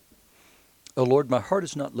O Lord, my heart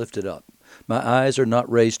is not lifted up. My eyes are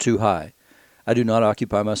not raised too high. I do not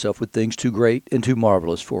occupy myself with things too great and too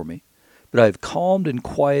marvelous for me. But I have calmed and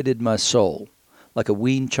quieted my soul, like a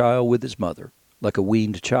weaned child with his mother. Like a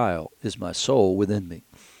weaned child is my soul within me.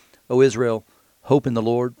 O Israel, hope in the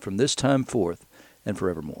Lord from this time forth and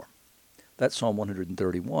forevermore. That's Psalm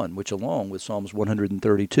 131, which along with Psalms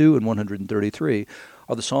 132 and 133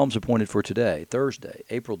 are the Psalms appointed for today, Thursday,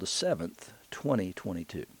 April the 7th,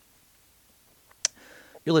 2022.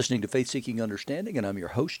 You're listening to Faith Seeking Understanding, and I'm your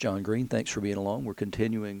host, John Green. Thanks for being along. We're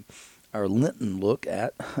continuing our Lenten look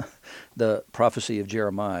at the prophecy of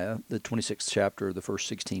Jeremiah, the 26th chapter, the first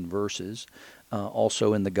 16 verses.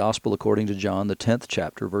 Also in the Gospel according to John, the 10th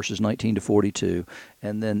chapter, verses 19 to 42.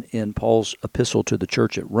 And then in Paul's epistle to the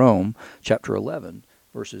church at Rome, chapter 11,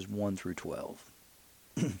 verses 1 through 12.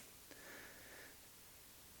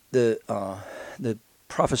 The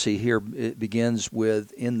prophecy here, it begins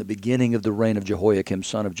with, in the beginning of the reign of Jehoiakim,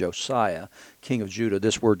 son of Josiah, king of Judah.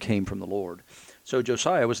 This word came from the Lord. So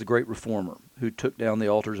Josiah was the great reformer who took down the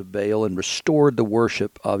altars of Baal and restored the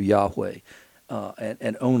worship of Yahweh,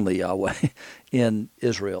 and only Yahweh, in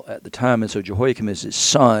Israel at the time. And so Jehoiakim is his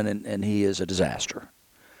son, and he is a disaster.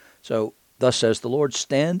 So, thus says the Lord,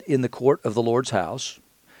 stand in the court of the Lord's house.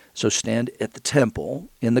 So stand at the temple,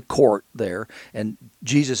 in the court there, and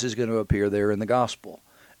Jesus is going to appear there in the gospel.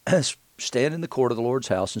 Stand in the court of the Lord's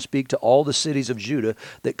house and speak to all the cities of Judah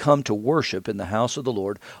that come to worship in the house of the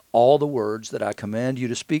Lord all the words that I command you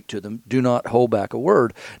to speak to them. Do not hold back a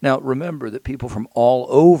word. Now remember that people from all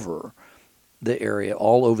over the area,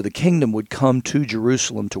 all over the kingdom, would come to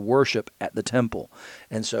Jerusalem to worship at the temple.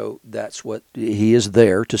 And so that's what he is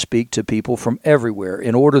there, to speak to people from everywhere,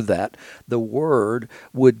 in order that the word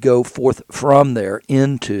would go forth from there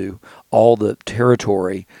into all the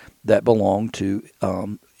territory that belonged to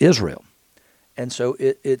Israel. And so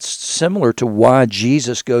it's similar to why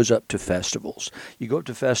Jesus goes up to festivals. You go up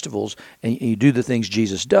to festivals and you do the things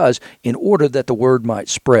Jesus does in order that the word might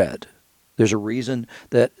spread. There's a reason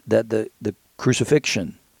that the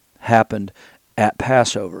crucifixion happened at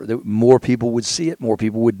Passover. That more people would see it, more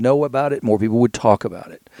people would know about it, more people would talk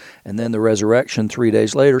about it. And then the resurrection 3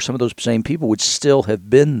 days later, some of those same people would still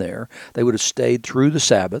have been there. They would have stayed through the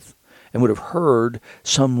Sabbath and would have heard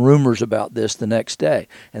some rumors about this the next day.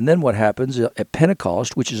 And then what happens at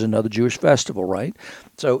Pentecost, which is another Jewish festival, right?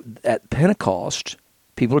 So at Pentecost,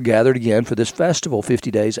 people are gathered again for this festival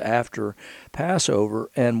 50 days after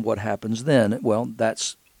Passover. And what happens then? Well,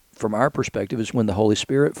 that's, from our perspective, is when the Holy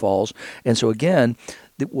Spirit falls. And so again,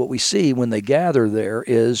 what we see when they gather there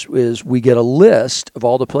is we get a list of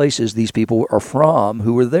all the places these people are from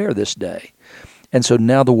who were there this day. And so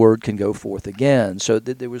now the word can go forth again. So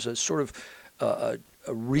there was a sort of a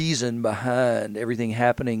reason behind everything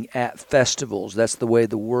happening at festivals. That's the way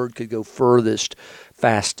the word could go furthest,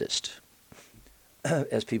 fastest,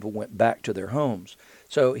 as people went back to their homes.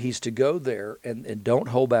 So he's to go there and don't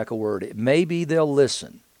hold back a word. It may be they'll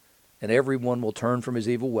listen, and everyone will turn from his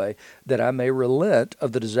evil way, that I may relent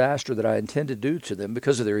of the disaster that I intend to do to them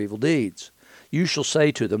because of their evil deeds. You shall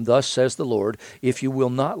say to them, thus says the Lord, if you will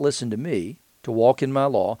not listen to me, to walk in my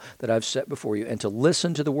law that I've set before you, and to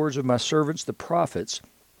listen to the words of my servants, the prophets,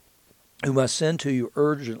 whom I send to you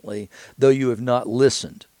urgently, though you have not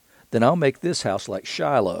listened, then I'll make this house like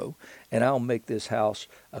Shiloh, and I'll make this house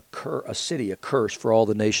a city, a curse for all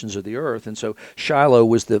the nations of the earth. And so Shiloh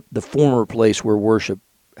was the former place where worship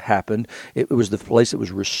happened. It was the place that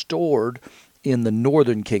was restored in the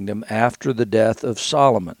northern kingdom after the death of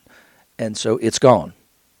Solomon. And so it's gone.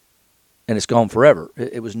 And it's gone forever.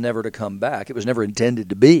 It was never to come back. It was never intended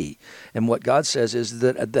to be. And what God says is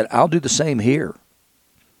that I'll do the same here.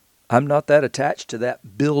 I'm not that attached to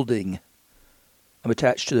that building. I'm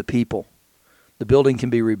attached to the people. The building can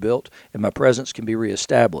be rebuilt, and my presence can be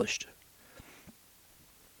reestablished.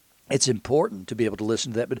 It's important to be able to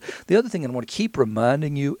listen to that. But the other thing I want to keep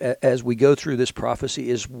reminding you as we go through this prophecy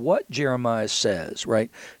is what Jeremiah says, right?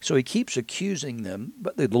 So he keeps accusing them,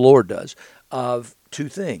 but the Lord does, of two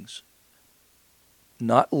things: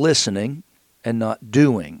 not listening and not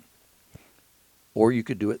doing. Or you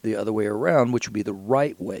could do it the other way around, which would be the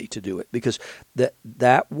right way to do it, because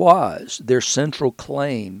that was their central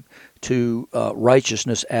claim to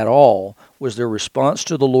righteousness at all, was their response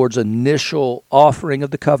to the Lord's initial offering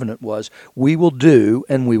of the covenant was, we will do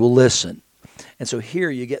and we will listen. And so here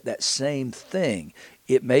you get that same thing.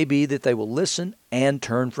 It may be that they will listen and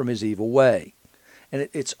turn from his evil way. And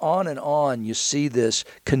it's on and on. You see this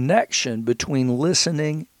connection between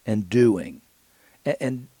listening and doing.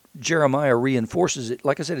 And Jeremiah reinforces it.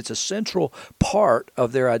 Like I said, it's a central part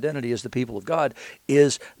of their identity as the people of God,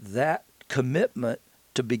 is that commitment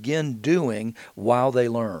to begin doing while they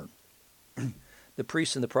learn. The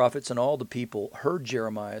priests and the prophets and all the people heard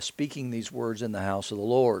Jeremiah speaking these words in the house of the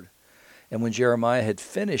Lord. And when Jeremiah had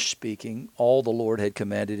finished speaking all the Lord had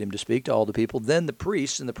commanded him to speak to all the people, then the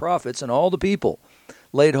priests and the prophets and all the people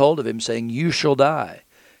laid hold of him, saying, "You shall die."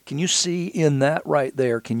 Can you see in that right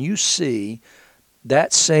there, can you see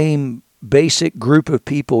that same basic group of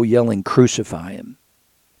people yelling, "Crucify him,"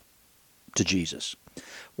 to Jesus?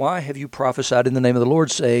 Why have you prophesied in the name of the Lord,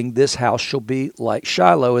 saying, "This house shall be like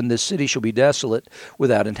Shiloh, and this city shall be desolate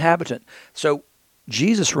without inhabitant"? So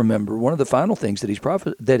Jesus, remember, one of the final things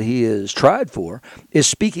that he is tried for is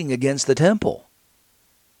speaking against the temple.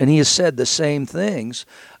 And he has said the same things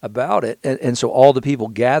about it. And so all the people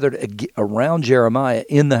gathered around Jeremiah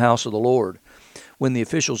in the house of the Lord. When the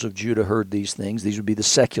officials of Judah heard these things, these would be the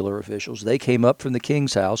secular officials, they came up from the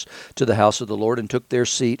king's house to the house of the Lord and took their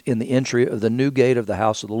seat in the entry of the new gate of the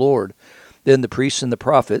house of the Lord. Then the priests and the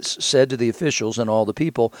prophets said to the officials and all the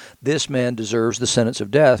people, "This man deserves the sentence of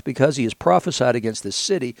death because he has prophesied against this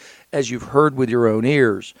city, as you've heard with your own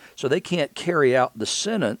ears." So they can't carry out the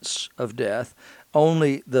sentence of death.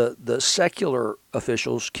 Only the secular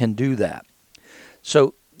officials can do that.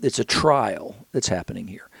 So it's a trial that's happening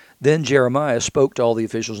here. Then Jeremiah spoke to all the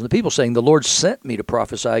officials and the people, saying, "The Lord sent me to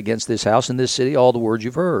prophesy against this house and this city all the words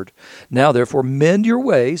you've heard. Now therefore mend your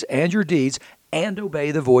ways and your deeds, and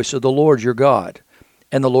obey the voice of the Lord your God.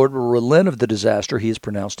 And the Lord will relent of the disaster he has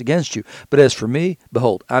pronounced against you. But as for me,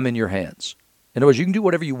 behold, I'm in your hands." In other words, you can do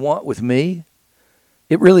whatever you want with me.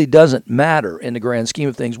 It really doesn't matter in the grand scheme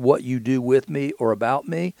of things what you do with me or about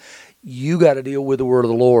me. You got to deal with the word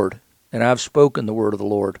of the Lord. And I've spoken the word of the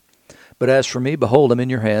Lord. But as for me, behold, I'm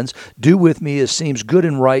in your hands. Do with me as seems good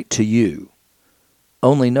and right to you.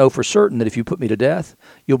 Only know for certain that if you put me to death,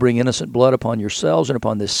 you'll bring innocent blood upon yourselves and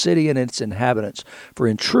upon this city and its inhabitants. For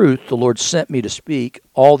in truth, the Lord sent me to speak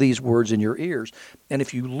all these words in your ears. And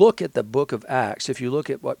if you look at the book of Acts, if you look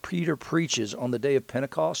at what Peter preaches on the day of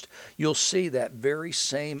Pentecost, you'll see that very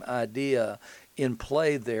same idea in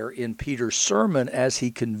play there in Peter's sermon as he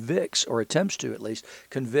convicts, or attempts to at least,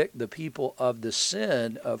 convict the people of the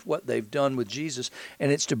sin of what they've done with Jesus.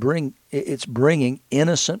 And it's bringing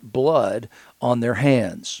innocent blood on their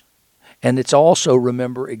hands. And it's also,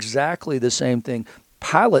 remember, exactly the same thing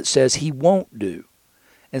Pilate says he won't do.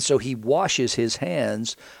 And so he washes his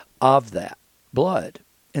hands of that blood.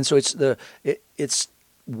 And so it's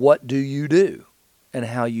what do you do? And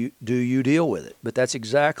how you deal with it. But that's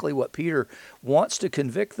exactly what Peter wants to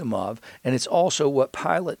convict them of, and it's also what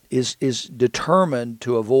Pilate is determined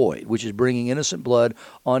to avoid, which is bringing innocent blood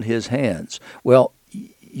on his hands. Well,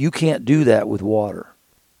 you can't do that with water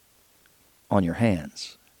on your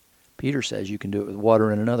hands. Peter says you can do it with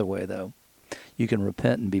water in another way, though. You can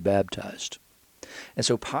repent and be baptized. And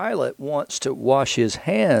so Pilate wants to wash his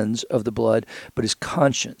hands of the blood, but his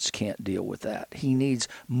conscience can't deal with that. He needs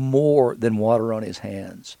more than water on his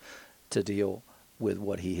hands to deal with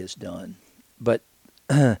what he has done. But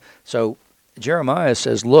so Jeremiah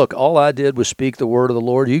says, look, all I did was speak the word of the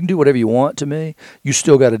Lord. You can do whatever you want to me. You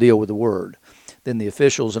still got to deal with the word. Then the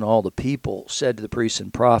officials and all the people said to the priests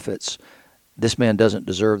and prophets, this man doesn't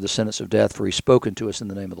deserve the sentence of death, for he's spoken to us in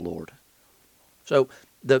the name of the Lord. So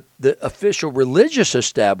the official religious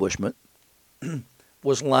establishment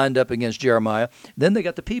was lined up against Jeremiah. Then they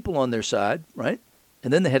got the people on their side, right?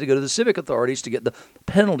 And then they had to go to the civic authorities to get the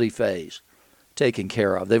penalty phase taken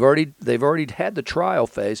care of. They've already had the trial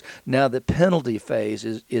phase. Now the penalty phase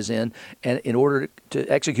is in, and in order to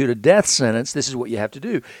execute a death sentence, this is what you have to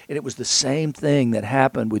do. And it was the same thing that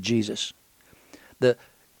happened with Jesus. The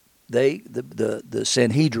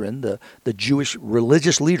Sanhedrin, the Jewish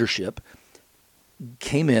religious leadership,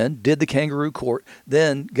 came in, did the kangaroo court,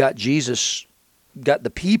 then got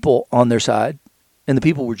the people on their side, and the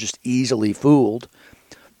people were just easily fooled.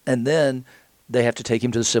 And then they have to take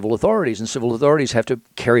him to the civil authorities, and civil authorities have to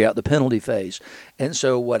carry out the penalty phase. And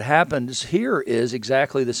so what happens here is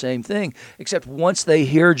exactly the same thing, except once they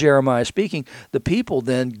hear Jeremiah speaking, the people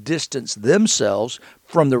then distance themselves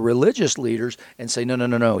from the religious leaders and say,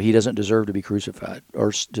 no, he doesn't deserve to be crucified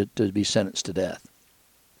or to be sentenced to death.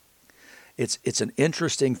 It's an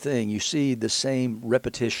interesting thing. You see the same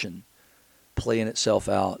repetition playing itself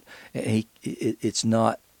out. Let's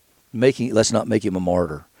not make him a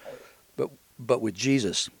martyr. But with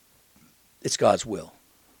Jesus, it's God's will.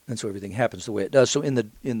 And so everything happens the way it does. So in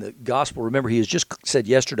the gospel, remember, he has just said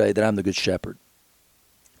yesterday that I'm the good shepherd.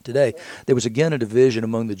 Today, there was again a division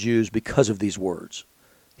among the Jews because of these words.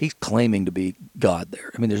 He's claiming to be God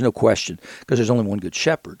there. I mean, there's no question, because there's only one good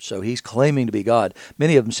shepherd. So he's claiming to be God.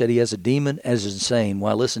 Many of them said he has a demon as insane.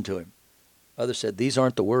 Why listen to him? Others said, these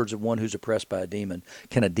aren't the words of one who's oppressed by a demon.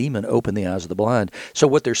 Can a demon open the eyes of the blind? So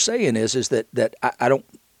what they're saying is that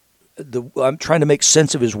I'm trying to make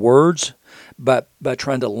sense of his words by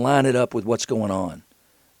trying to line it up with what's going on.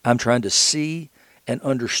 I'm trying to see and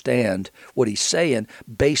understand what he's saying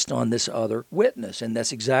based on this other witness. And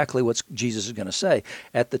that's exactly what Jesus is going to say.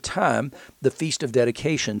 At the time, the Feast of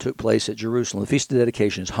Dedication took place at Jerusalem. The Feast of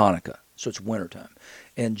Dedication is Hanukkah, so it's wintertime.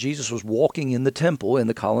 And Jesus was walking in the temple in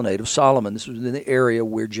the colonnade of Solomon. This was in the area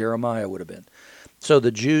where Jeremiah would have been. So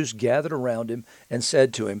the Jews gathered around him and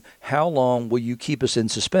said to him, how long will you keep us in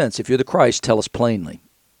suspense? If you're the Christ, tell us plainly.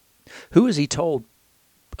 Who is he told?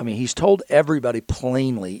 I mean, he's told everybody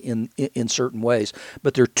plainly in certain ways,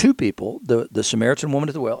 but there are two people, the Samaritan woman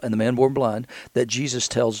at the well and the man born blind, that Jesus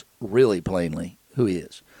tells really plainly who he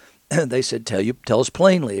is. And they said, tell us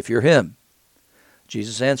plainly if you're him.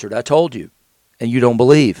 Jesus answered, I told you, and you don't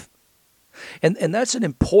believe. And that's an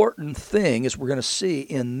important thing, as we're going to see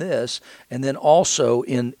in this, and then also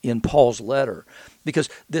in Paul's letter. Because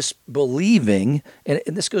this believing, and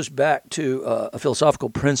this goes back to a philosophical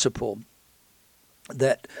principle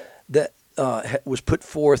that was put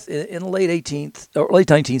forth in the late 18th or late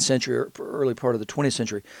 19th century or early part of the 20th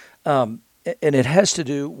century, and it has to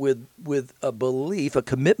do with a belief, a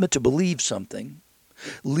commitment to believe something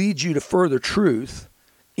leads you to further truth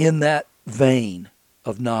in that vein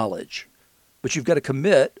of knowledge. But you've got to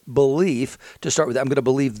commit belief to start with. I'm going to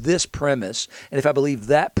believe this premise, and if I believe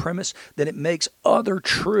that premise, then it makes other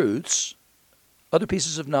truths, other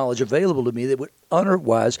pieces of knowledge available to me that would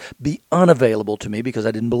otherwise be unavailable to me because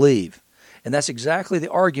I didn't believe. And that's exactly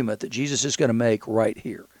the argument that Jesus is going to make right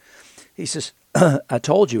here. He says, I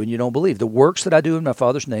told you and you don't believe. The works that I do in my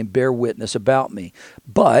Father's name bear witness about me.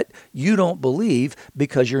 But you don't believe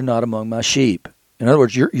because you're not among my sheep. In other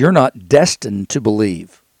words, you're not destined to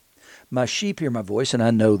believe. My sheep hear my voice, and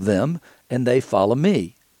I know them, and they follow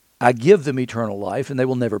me. I give them eternal life, and they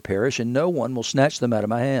will never perish, and no one will snatch them out of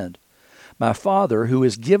my hand. My Father, who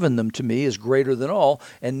has given them to me, is greater than all,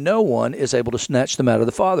 and no one is able to snatch them out of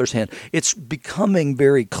the Father's hand. It's becoming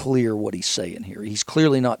very clear what he's saying here. He's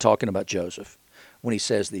clearly not talking about Joseph when he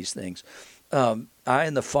says these things. I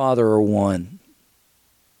and the Father are one.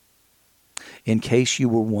 In case you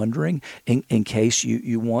were wondering, in case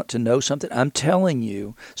you want to know something, I'm telling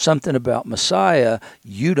you something about Messiah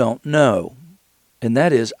you don't know. And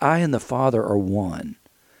that is, I and the Father are one.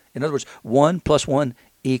 In other words, 1 + 1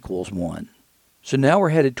 = 1. So now we're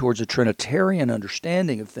headed towards a Trinitarian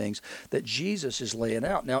understanding of things that Jesus is laying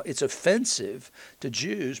out. Now, it's offensive to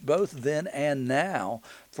Jews both then and now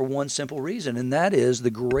for one simple reason, and that is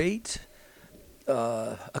the great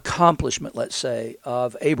accomplishment, let's say,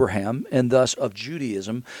 of Abraham and thus of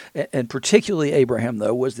Judaism, and particularly Abraham,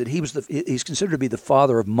 though, was that he's considered to be the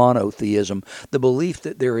father of monotheism, the belief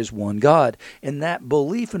that there is one God. And that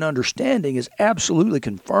belief and understanding is absolutely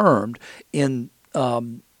confirmed in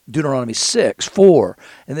Deuteronomy 6:4,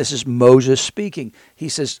 and this is Moses speaking. He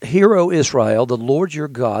says, "Hear, O Israel, the Lord your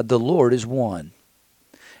God, the Lord is one."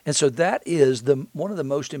 And so that is one of the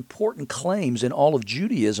most important claims in all of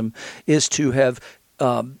Judaism, is to have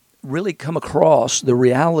really come across the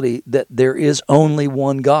reality that there is only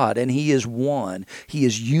one God, and he is one. He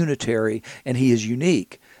is unitary, and he is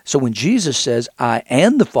unique. So when Jesus says, I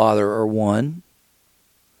and the Father are one,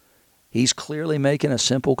 he's clearly making a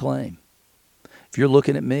simple claim. If you're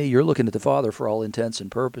looking at me, you're looking at the Father for all intents and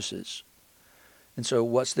purposes. And so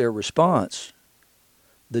what's their response?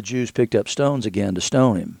 The Jews picked up stones again to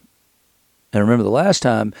stone him. And remember, the last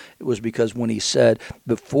time it was because when he said,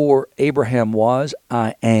 before Abraham was,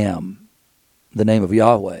 I am, the name of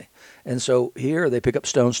Yahweh. And so here they pick up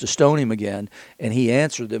stones to stone him again, and he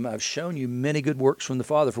answered them, I've shown you many good works from the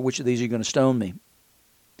Father. For which of these are you going to stone me?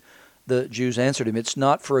 The Jews answered him, it's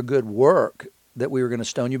not for a good work that we were going to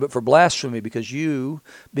stone you, but for blasphemy, because you,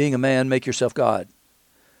 being a man, make yourself God.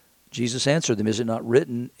 Jesus answered them, is it not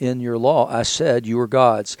written in your law, I said you are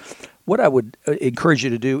gods? What I would encourage you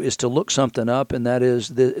to do is to look something up, and that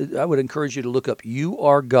is, I would encourage you to look up, you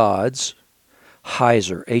are gods,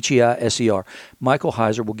 Heiser, Heiser. Michael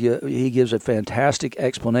Heiser he gives a fantastic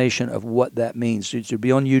explanation of what that means. It'll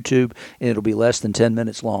be on YouTube, and it'll be less than 10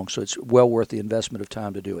 minutes long, so it's well worth the investment of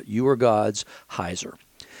time to do it. You are gods, Heiser.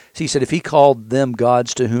 So he said, if he called them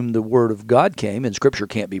gods to whom the word of God came, and Scripture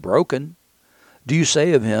can't be broken, do you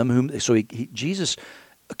say of him whom... So Jesus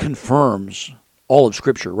confirms all of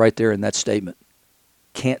Scripture right there in that statement.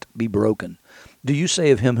 Can't be broken. Do you say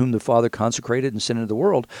of him whom the Father consecrated and sent into the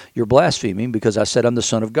world, you're blaspheming because I said I'm the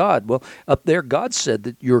Son of God? Well, up there God said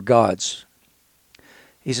that you're gods.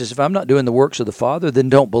 He says, if I'm not doing the works of the Father, then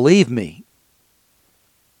don't believe me.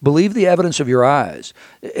 Believe the evidence of your eyes.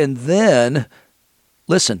 And then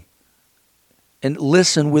listen. And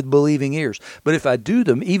listen with believing ears. But if I do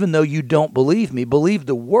them, even though you don't believe me, believe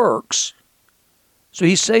the works. So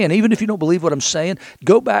he's saying, even if you don't believe what I'm saying,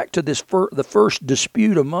 go back to this the first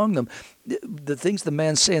dispute among them. The things the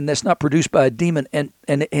man's saying, that's not produced by a demon, and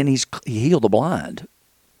he healed the blind.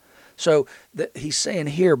 So he's saying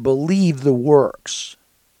here, believe the works.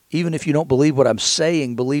 Even if you don't believe what I'm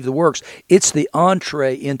saying, believe the works. It's the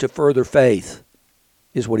entree into further faith,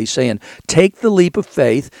 is what he's saying. Take the leap of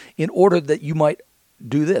faith in order that you might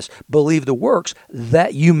do this. Believe the works,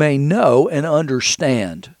 that you may know and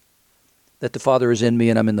understand that the Father is in me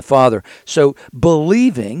and I'm in the Father. So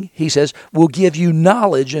believing, he says, will give you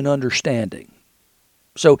knowledge and understanding.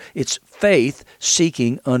 So it's faith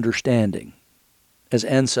seeking understanding, as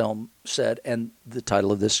Anselm said, and the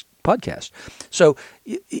title of this podcast. So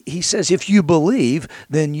he says, if you believe,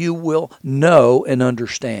 then you will know and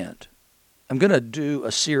understand. I'm going to do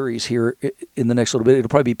a series here in the next little bit. It'll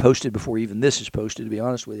probably be posted before even this is posted, to be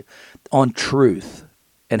honest with you, on truth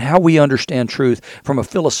and how we understand truth from a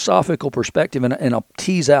philosophical perspective. And I'll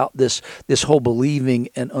tease out this whole believing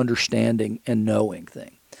and understanding and knowing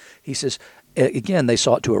thing. He says, again, they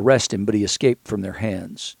sought to arrest him, but he escaped from their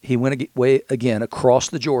hands. He went away again across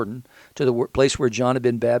the Jordan to the place where John had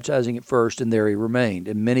been baptizing at first, and there he remained.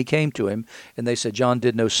 And many came to him, and they said, John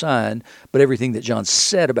did no sign, but everything that John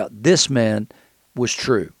said about this man was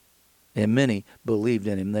true. And many believed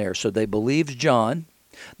in him there. So they believed John,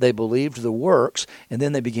 they believed the works, and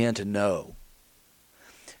then they began to know.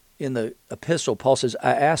 In the epistle, Paul says,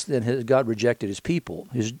 I asked then, has God rejected his people,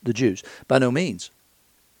 the Jews? By no means.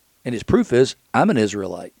 And his proof is, I'm an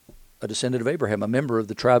Israelite, a descendant of Abraham, a member of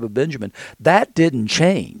the tribe of Benjamin. That didn't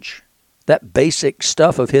change. That basic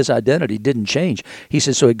stuff of his identity didn't change. He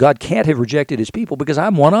says, so God can't have rejected his people because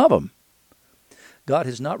I'm one of them. God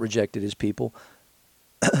has not rejected his people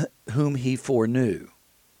whom he foreknew.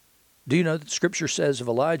 Do you know that Scripture says of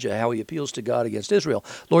Elijah how he appeals to God against Israel?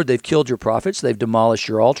 Lord, they've killed your prophets, they've demolished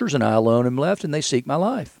your altars, and I alone am left, and they seek my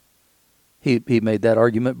life. He made that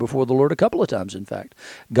argument before the Lord a couple of times, in fact.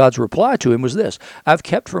 God's reply to him was this, I've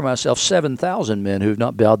kept for myself 7,000 men who have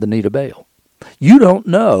not bowed the knee to Baal. You don't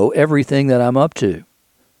know everything that I'm up to.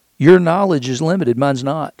 Your knowledge is limited, mine's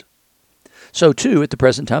not. So too, at the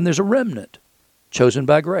present time, there's a remnant chosen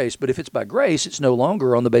by grace. But if it's by grace, it's no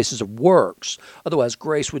longer on the basis of works. Otherwise,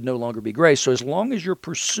 grace would no longer be grace. So as long as you're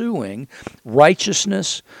pursuing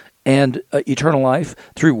righteousness and eternal life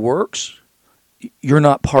through works, you're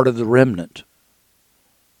not part of the remnant.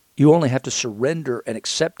 You only have to surrender and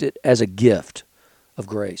accept it as a gift of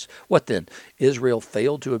grace. What then? Israel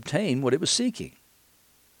failed to obtain what it was seeking.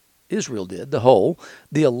 Israel did, the whole.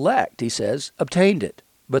 The elect, he says, obtained it.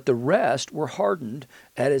 But the rest were hardened,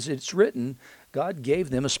 as it's written, God gave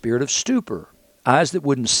them a spirit of stupor, eyes that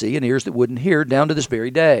wouldn't see and ears that wouldn't hear, down to this very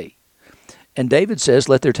day. And David says,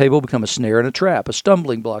 let their table become a snare and a trap, a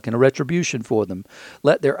stumbling block and a retribution for them.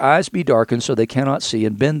 Let their eyes be darkened so they cannot see,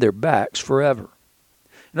 and bend their backs forever.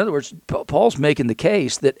 In other words, Paul's making the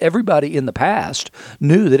case that everybody in the past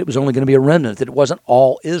knew that it was only going to be a remnant, that it wasn't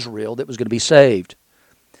all Israel that was going to be saved.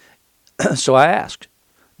 So I asked,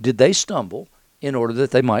 did they stumble in order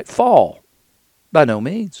that they might fall? By no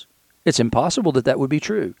means. It's impossible that would be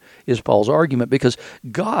true, is Paul's argument, because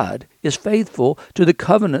God is faithful to the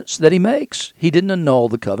covenants that he makes. He didn't annul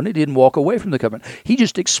the covenant. He didn't walk away from the covenant. He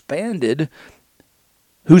just expanded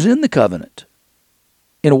who's in the covenant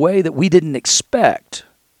in a way that we didn't expect,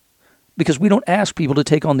 because we don't ask people to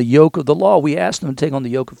take on the yoke of the law. We ask them to take on the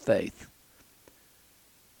yoke of faith.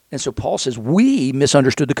 And so Paul says we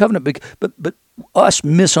misunderstood the covenant, but us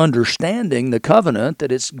misunderstanding the covenant,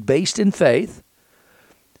 that it's based in faith,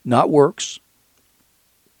 not works,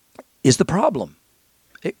 is the problem.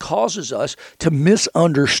 It causes us to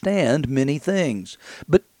misunderstand many things.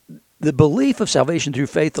 But the belief of salvation through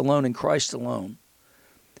faith alone in Christ alone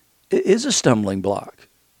is a stumbling block.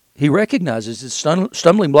 He recognizes it's a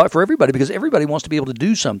stumbling block for everybody because everybody wants to be able to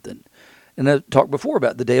do something. And I talked before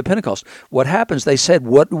about the day of Pentecost. What happens? They said,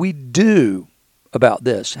 what do we do about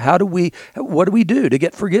this? What do we do to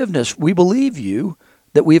get forgiveness? We believe you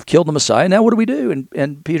that we have killed the Messiah. Now what do we do?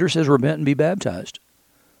 And Peter says, repent and be baptized.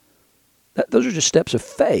 Those are just steps of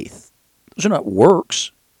faith. Those are not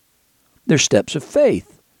works. They're steps of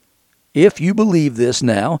faith. If you believe this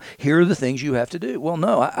now, here are the things you have to do. Well,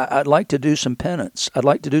 no, I'd like to do some penance. I'd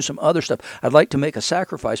like to do some other stuff. I'd like to make a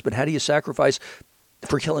sacrifice, but how do you sacrifice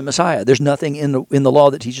for killing Messiah? There's nothing in the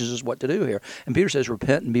law that teaches us what to do here. And Peter says,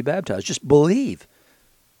 repent and be baptized. Just believe.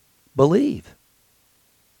 Believe.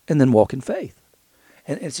 And then walk in faith.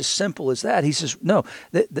 And it's as simple as that. He says, no,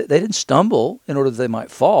 they didn't stumble in order that they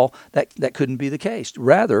might fall. That couldn't be the case.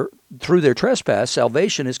 Rather, through their trespass,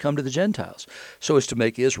 salvation has come to the Gentiles, so as to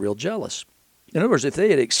make Israel jealous. In other words, if they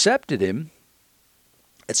had accepted him,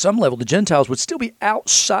 at some level, the Gentiles would still be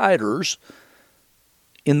outsiders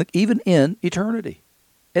even in eternity.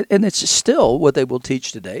 And it's still what they will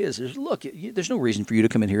teach today is, look, there's no reason for you to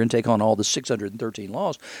come in here and take on all the 613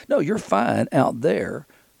 laws. No, you're fine out there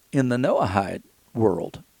in the Noahide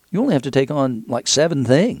world. You only have to take on like 7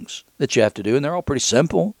 things that you have to do, and they're all pretty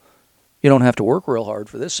simple. You don't have to work real hard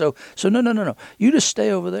for this. So no. You just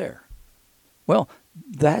stay over there. Well,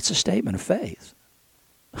 that's a statement of faith.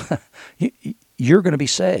 You're going to be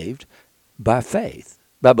saved by faith,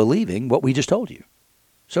 by believing what we just told you.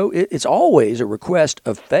 So it's always a request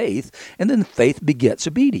of faith, and then faith begets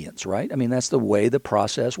obedience, right? I mean, that's the way the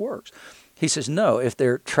process works. He says, no, if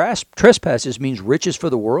their trespasses means riches for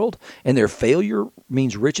the world and their failure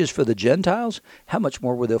means riches for the Gentiles, how much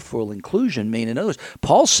more will their full inclusion mean? In other words,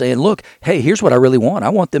 Paul's saying, look, hey, here's what I really want. I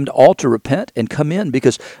want them all to repent and come in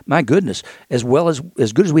because, my goodness, as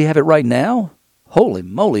good as we have it right now, holy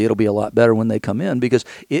moly, it'll be a lot better when they come in, because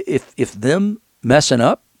if them messing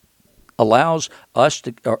up allows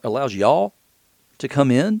y'all to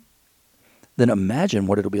come in, then imagine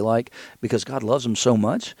what it'll be like, because God loves them so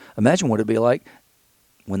much. Imagine what it'll be like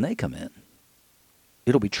when they come in.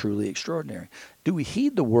 It'll be truly extraordinary. Do we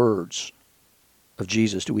heed the words of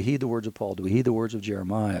Jesus? Do we heed the words of Paul? Do we heed the words of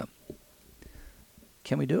Jeremiah?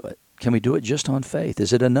 Can we do it? Can we do it just on faith?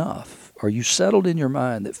 Is it enough? Are you settled in your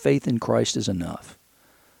mind that faith in Christ is enough?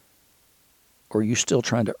 Or are you still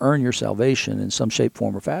trying to earn your salvation in some shape,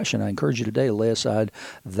 form, or fashion? I encourage you today to lay aside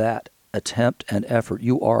that attempt and effort.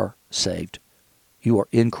 You are saved. You are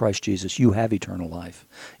in Christ Jesus. You have eternal life.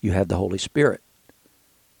 You have the Holy Spirit.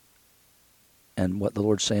 And what the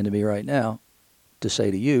Lord's saying to me right now, to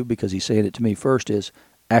say to you, because he's saying it to me first, is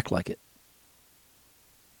act like it.